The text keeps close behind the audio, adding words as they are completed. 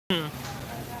Hey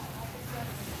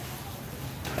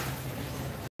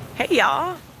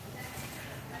y'all,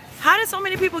 how did so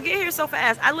many people get here so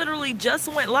fast? I literally just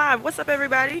went live. What's up,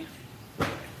 everybody?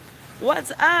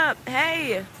 What's up?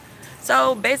 Hey.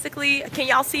 So basically, can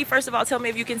y'all see? First of all, tell me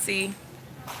if you can see.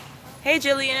 Hey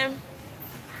Jillian.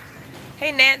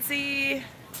 Hey Nancy.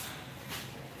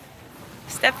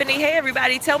 Stephanie. Hey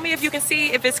everybody, tell me if you can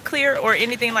see, if it's clear or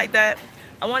anything like that.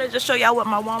 I want to just show y'all what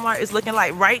my Walmart is looking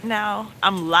like right now.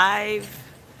 I'm live.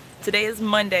 Today is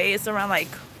Monday. It's around like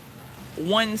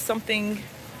 1 something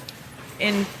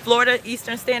in Florida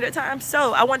Eastern Standard Time.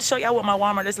 So I want to show y'all what my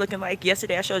Walmart is looking like.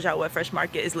 Yesterday I showed y'all what Fresh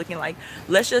Market is looking like.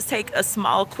 Let's just take a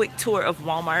small quick tour of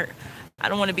Walmart. I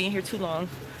don't want to be in here too long,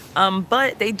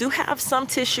 but they do have some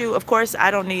tissue. Of course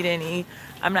I don't need any,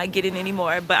 I'm not getting any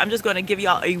more, but I'm just going to give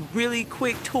y'all a really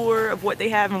quick tour of what they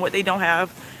have and what they don't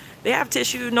have. They have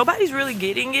tissue. Nobody's really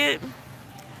getting it.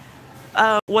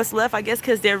 What's left, I guess,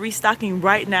 because they're restocking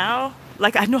right now.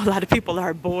 Like, I know a lot of people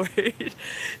are bored.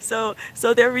 so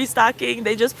they're restocking.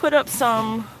 They just put up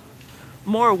some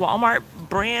more Walmart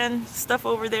brand stuff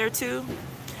over there too.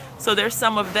 So there's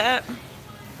some of that.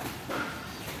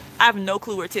 I have no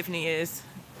clue where Tiffany is,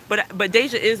 but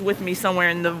Deja is with me somewhere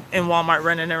in Walmart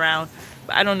running around.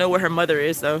 But I don't know where her mother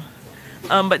is though.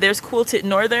 But there's Quilted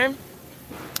Northern.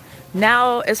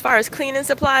 Now, as far as cleaning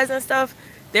supplies and stuff,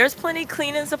 there's plenty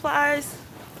cleaning supplies.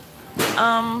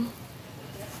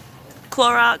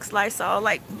 Clorox, Lysol,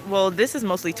 like, well, this is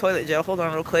mostly toilet gel. Hold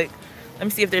on real quick. Let me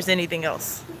see if there's anything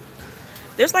else.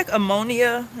 There's like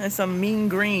ammonia and some mean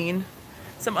green,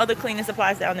 some other cleaning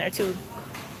supplies down there too.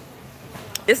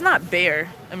 It's not bare.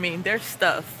 I mean, there's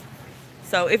stuff.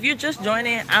 So if you're just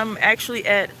joining, I'm actually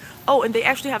at, oh, and they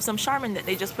actually have some Charmin that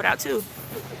they just put out too.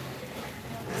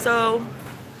 So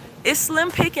it's slim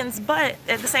pickings, but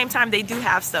at the same time they do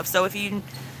have stuff. So if you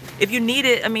need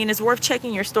it, I mean, it's worth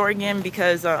checking your store again,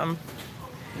 because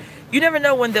you never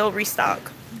know when they'll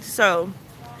restock. So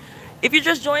if you're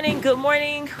just joining, good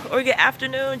morning or good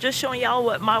afternoon. Just showing y'all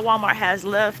what my Walmart has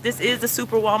left. This is the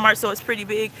super Walmart, so it's pretty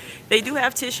big. They do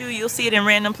have tissue. You'll see it in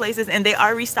random places, and they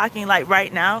are restocking like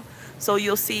right now. So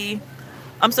you'll see,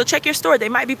 so check your store. They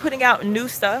might be putting out new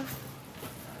stuff.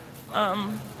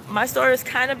 My store is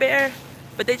kind of bare,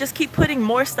 but they just keep putting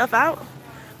more stuff out.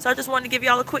 So I just wanted to give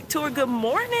y'all a quick tour. Good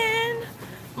morning,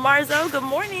 Marzo. Good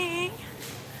morning.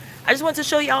 I just wanted to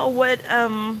show y'all what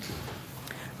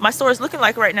my store is looking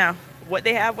like right now. What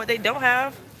they have, what they don't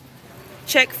have.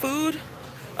 Check food.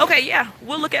 Okay, yeah,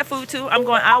 we'll look at food too. I'm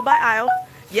going aisle by aisle.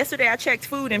 Yesterday I checked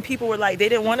food and people were like, they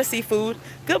didn't want to see food.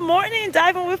 Good morning,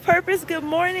 Diving with Purpose. Good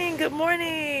morning, good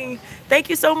morning. Thank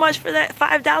you so much for that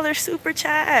 $5 super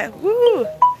chat. Woo!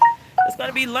 It's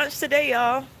gonna be lunch today,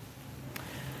 y'all.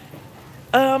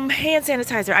 Hand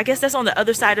sanitizer, I guess that's on the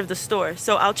other side of the store,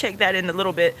 so I'll check that in a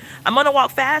little bit. I'm gonna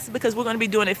walk fast because we're gonna be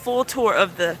doing a full tour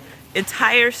of the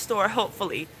entire store,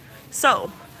 hopefully.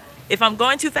 So if I'm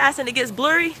going too fast and it gets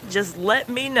blurry, just let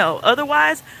me know.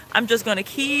 Otherwise, I'm just gonna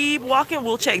keep walking.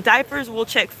 We'll check diapers, we'll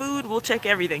check food, we'll check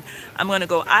everything. I'm gonna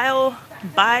go aisle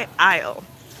by aisle.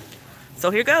 So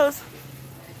here goes.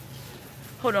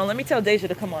 Hold on, let me tell Deja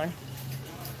to come on.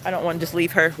 I don't want to just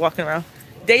leave her walking around.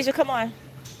 Deja, come on.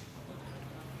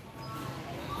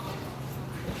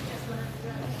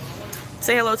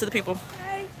 Say hello to the people.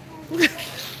 Hi.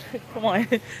 Come on.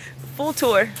 Full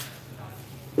tour.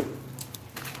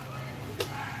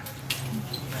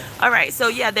 All right, so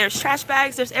yeah, there's trash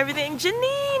bags, there's everything.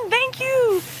 Janine, thank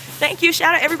you. Thank you.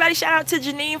 Shout out, everybody, shout out to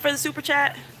Janine for the super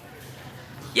chat.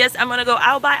 Yes, I'm gonna go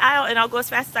aisle by aisle and I'll go as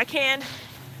fast as I can.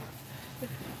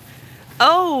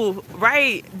 Oh,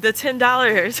 right, the $10.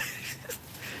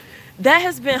 That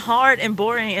has been hard and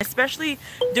boring, especially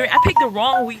I picked the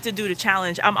wrong week to do the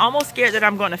challenge. I'm almost scared that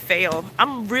I'm going to fail.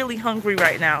 I'm really hungry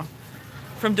right now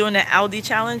from doing that Aldi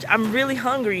challenge. I'm really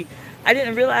hungry. I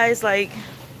didn't realize like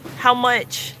how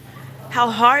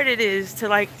hard it is to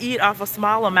like eat off a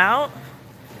small amount.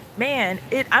 Man,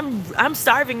 I'm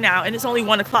starving now and it's only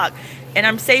 1 o'clock and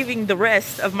I'm saving the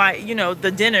rest of my,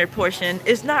 the dinner portion.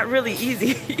 It's not really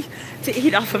easy to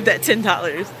eat off of that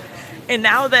 $10. And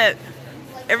now that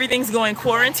everything's going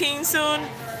quarantine soon,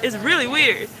 it's really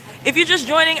weird. If you're just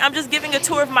joining, I'm just giving a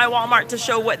tour of my Walmart to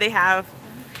show what they have,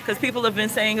 because people have been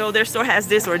saying, oh, their store has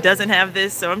this or doesn't have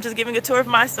this. So I'm just giving a tour of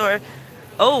my store.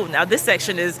 Oh, now this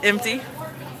section is empty.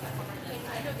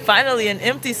 Finally an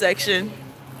empty section.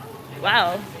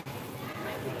 Wow.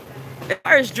 As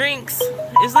far as drinks,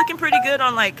 it's looking pretty good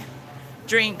on like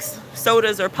drinks,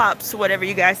 sodas or pops, whatever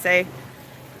you guys say.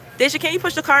 Deja, can you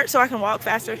push the cart so I can walk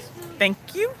faster? Thank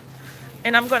you.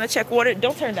 And I'm going to check water.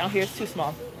 Don't turn down here, it's too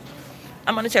small.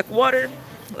 I'm going to check water.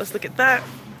 Let's look at that.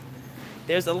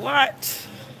 There's a lot.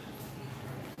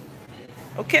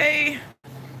 Okay.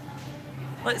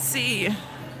 Let's see.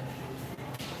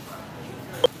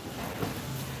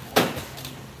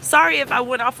 Sorry if I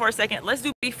went off for a second. Let's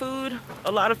do baby food.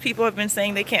 A lot of people have been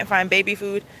saying they can't find baby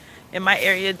food. In my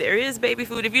area, there is baby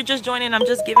food. If you're just joining, I'm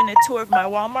just giving a tour of my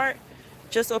Walmart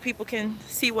just so people can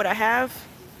see what I have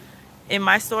in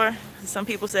my store. Some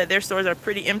people said their stores are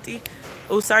pretty empty.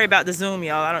 Oh, sorry about the zoom,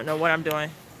 y'all. I don't know what I'm doing.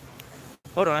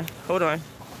 Hold on. Hold on.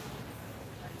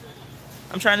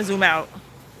 I'm trying to zoom out.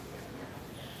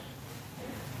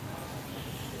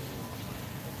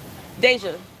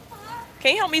 Deja,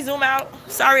 can you help me zoom out?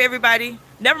 Sorry, everybody.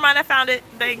 Never mind, I found it.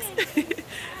 Thanks.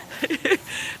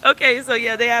 Okay, so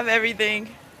yeah, they have everything.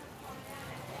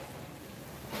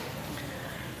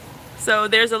 So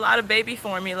there's a lot of baby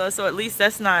formula, so at least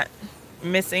that's not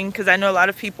missing, because I know a lot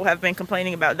of people have been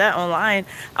complaining about that online.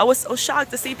 I was so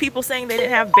shocked to see people saying they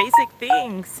didn't have basic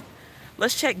things.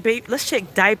 Let's check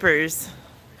diapers,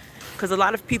 because a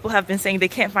lot of people have been saying they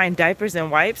can't find diapers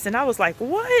and wipes, and I was like,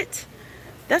 what?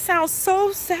 That sounds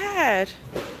so sad.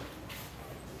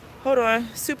 Hold on,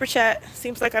 super chat.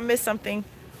 Seems like I missed something.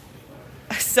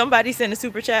 Somebody sent a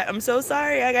super chat. I'm so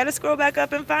sorry. I gotta scroll back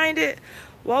up and find it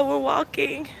while we're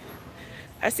walking.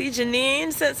 I see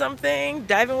Janine sent something.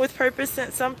 Diving with Purpose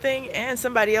sent something, and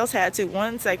somebody else had to.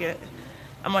 1 second.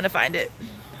 I'm gonna find it.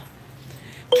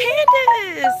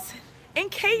 Candace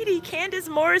and Katie. Candace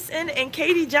Morrison and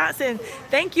Katie Johnson.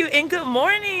 Thank you and good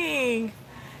morning.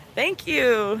 Thank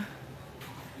you.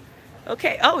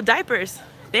 Okay. Oh, diapers.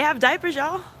 They have diapers,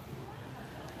 y'all.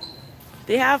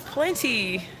 They have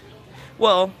plenty.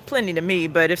 Well, plenty to me,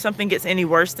 but if something gets any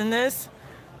worse than this,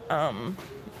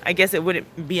 I guess it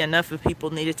wouldn't be enough if people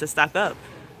needed to stock up.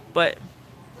 But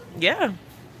yeah.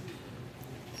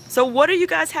 So what do you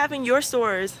guys have in your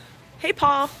stores? Hey,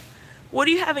 Paul, what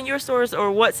do you have in your stores,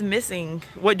 or what's missing?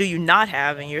 What do you not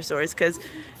have in your stores? Because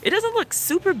it doesn't look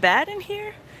super bad in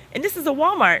here. And this is a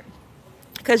Walmart.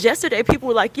 Because yesterday people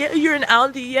were like, yeah, you're in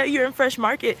Aldi, yeah, you're in Fresh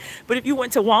Market. But if you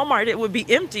went to Walmart, it would be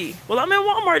empty. Well, I'm in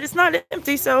Walmart, it's not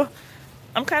empty. So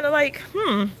I'm kind of like,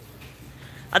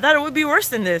 I thought it would be worse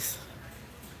than this.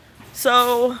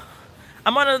 So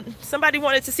somebody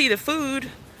wanted to see the food.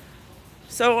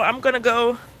 So I'm gonna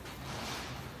go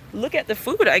look at the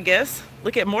food, I guess.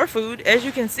 Look at more food. As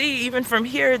you can see, even from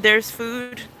here, there's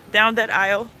food down that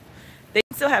aisle. They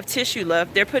still have tissue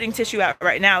left. They're putting tissue out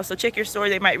right now. So check your store.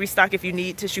 They might restock if you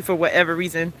need tissue for whatever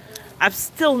reason. I'm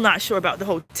still not sure about the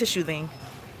whole tissue thing.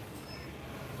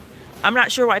 I'm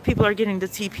not sure why people are getting the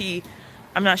TP.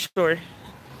 I'm not sure.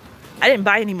 I didn't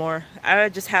buy any more. I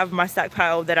just have my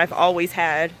stockpile that I've always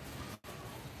had.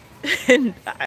 And